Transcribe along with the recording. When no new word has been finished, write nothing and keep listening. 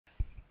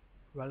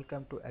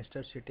Welcome to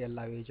Asterisk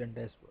Live Agent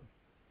Dashboard.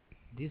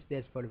 This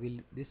dashboard will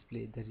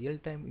display the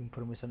real-time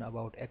information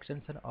about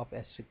extension of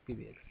Asterisk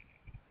PBX.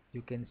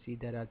 You can see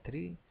there are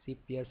 3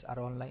 SIP peers are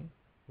online,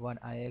 one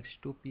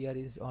IX2 peer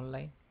is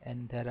online,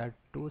 and there are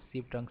 2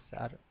 SIP trunks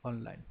are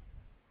online.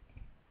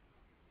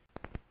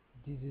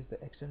 This is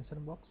the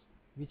extension box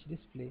which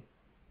display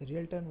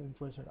real-time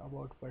information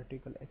about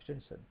particular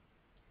extension.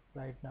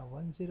 Right now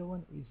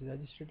 101 is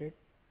registered.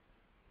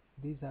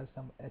 These are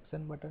some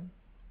action button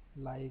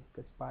like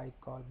spike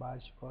call,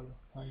 barge call,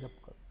 hangup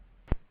call.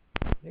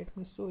 Let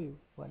me show you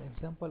one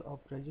example of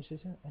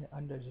registration and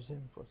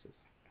unregistration process.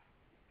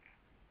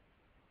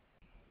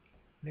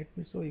 Let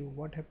me show you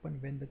what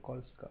happens when the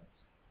calls comes.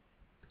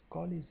 The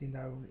call is in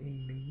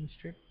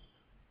Unregistered.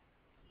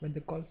 When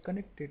the call is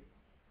connected,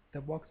 the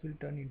box will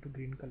turn into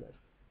green color.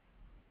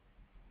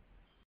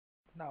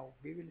 Now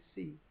we will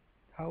see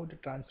how the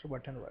transfer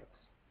button works.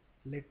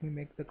 Let me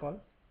make the call.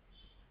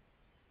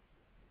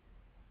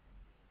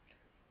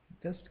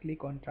 Just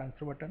click on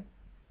transfer button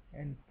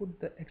and put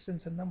the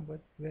extension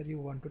number where you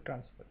want to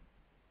transfer.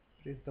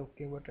 Press the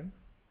OK button.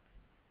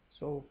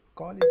 So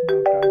call is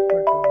now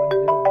transferred to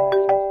 101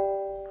 extension.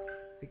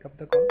 Pick up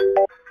the call.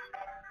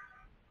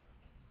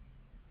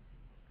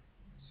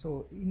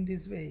 So in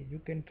this way you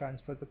can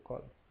transfer the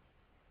call.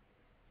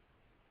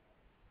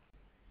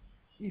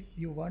 If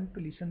you want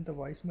to listen the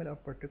voicemail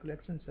of particular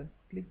extension,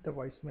 click the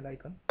voicemail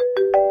icon.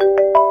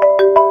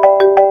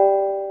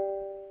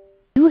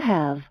 You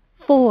have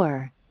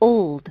 4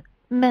 old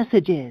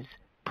messages.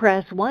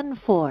 Press 1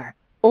 for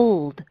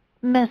old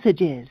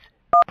messages.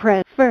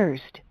 Press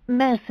first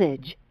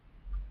message.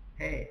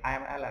 Hey, I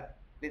am Alex.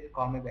 Please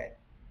call me back.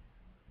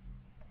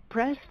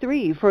 Press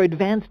 3 for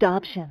advanced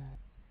options.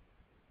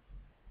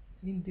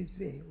 In this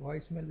way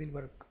voicemail will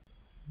work.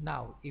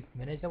 Now if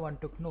manager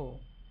want to know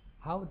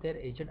how their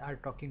agent are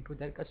talking to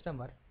their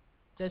customer,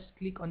 just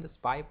click on the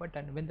spy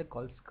button when the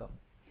calls come.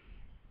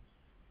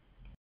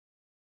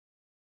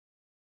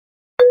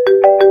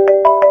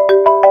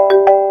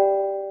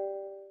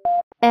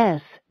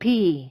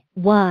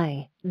 SPY-PJSIP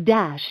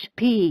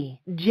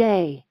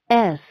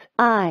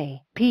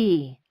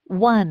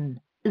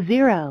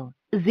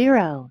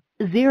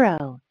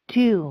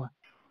 10002.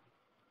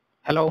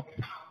 Hello.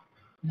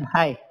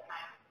 Hi.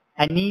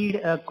 I need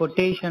a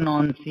quotation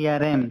on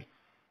CRM.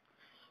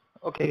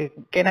 Okay,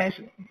 can I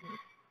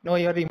know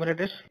your email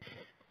address?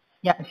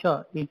 Yeah,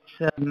 sure. It's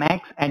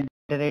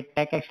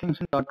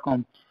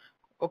max@tech.extension.com.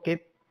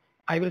 Okay,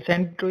 I will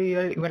send to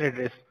your email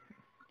address.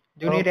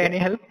 Do you need Okay. any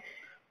help?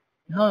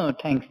 No,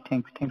 thanks.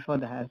 Thanks for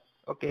the help.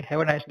 Okay, have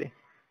a nice day.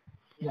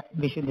 Yeah,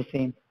 wish you the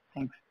same.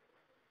 Thanks.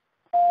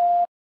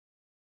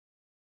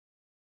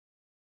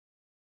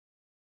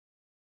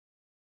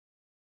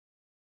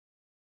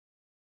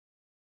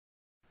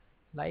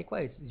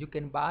 Likewise, you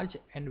can barge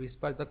and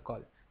whisper the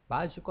call.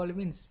 Barge call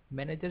means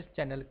manager's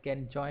channel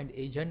can join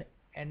agent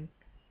and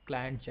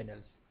client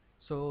channels.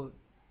 So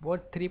both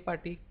three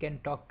party can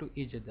talk to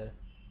each other.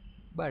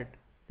 But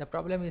the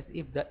problem is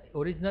if the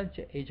original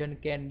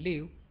agent can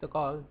leave the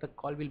call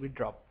will be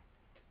dropped.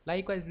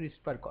 Likewise,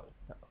 whisper call.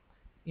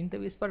 In the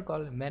whisper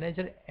call,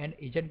 manager and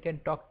agent can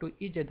talk to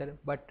each other,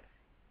 but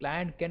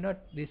client cannot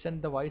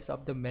listen the voice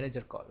of the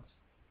manager calls.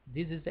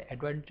 This is the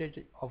advantage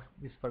of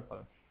whisper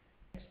call.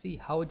 Let's see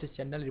how the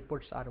channel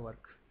reports are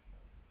work.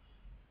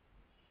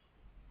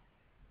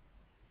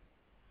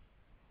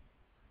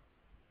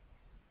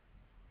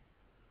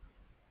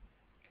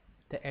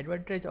 The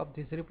advantage of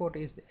this report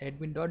is the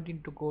admin don't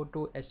need to go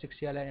to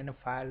SXCLI and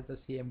fire the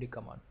CMD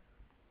command.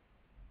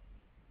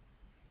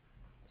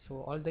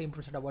 So all the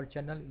information about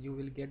channel you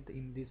will get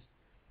in this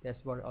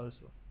dashboard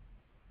also.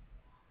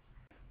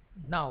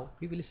 Now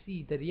we will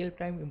see the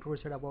real-time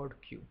information about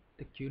queue,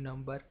 the queue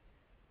number,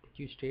 the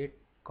queue state,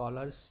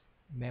 callers,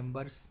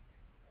 members,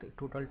 the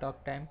total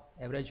talk time,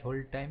 average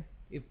hold time.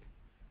 If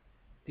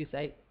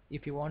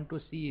you want to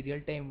see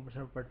real-time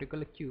information of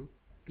particular queue,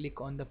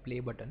 click on the play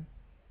button.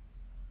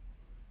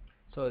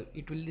 So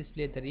it will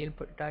display the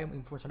real-time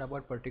information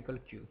about particular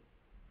queue.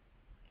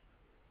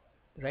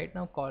 Right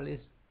now call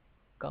is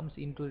comes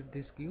into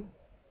this queue,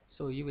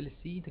 so you will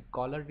see the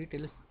caller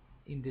details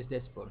in this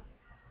dashboard.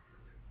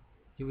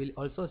 You will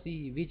also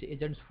see which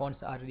agent's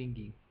phones are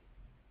ringing.